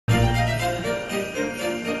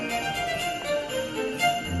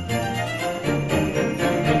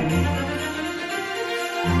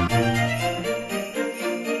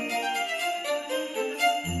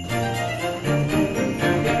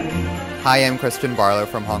Hi, I'm Christian Barlow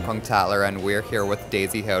from Hong Kong Tatler, and we're here with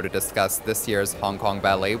Daisy Ho to discuss this year's Hong Kong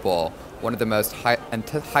Ballet Bowl, one of the most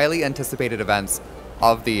highly anticipated events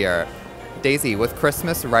of the year. Daisy, with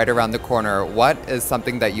Christmas right around the corner, what is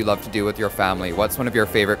something that you love to do with your family? What's one of your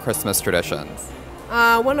favorite Christmas traditions?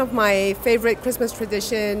 One of my favorite Christmas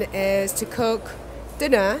tradition is to cook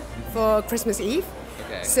dinner for Christmas Eve.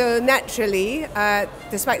 Okay. So naturally,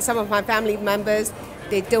 despite some of my family members,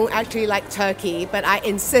 they don't actually like turkey, but I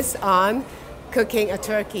insist on cooking a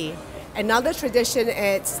turkey. Another tradition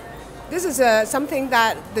is, this is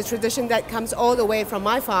the tradition that comes all the way from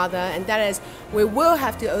my father, and that is we will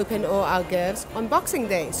have to open all our gifts on Boxing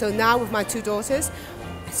Day. So now with my two daughters,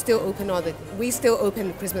 we still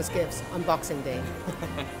open Christmas gifts on Boxing Day.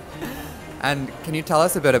 And can you tell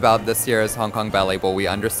us a bit about this year's Hong Kong Ballet Bowl? We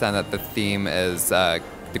understand that the theme is The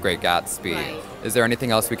Great Gatsby. Right. Is there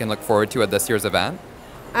anything else we can look forward to at this year's event?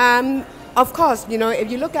 Of course, if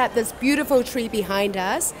you look at this beautiful tree behind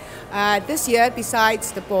us, this year,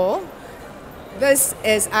 besides the ball, this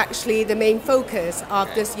is actually the main focus of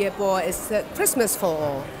this year's ball is the Christmas for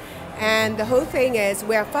All. And the whole thing is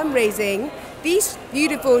we are fundraising. These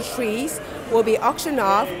beautiful trees will be auctioned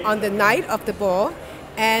off on the night of the ball,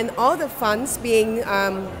 and all the funds being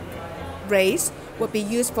raised will be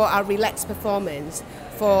used for our relaxed performance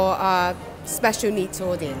for special needs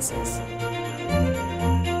audiences.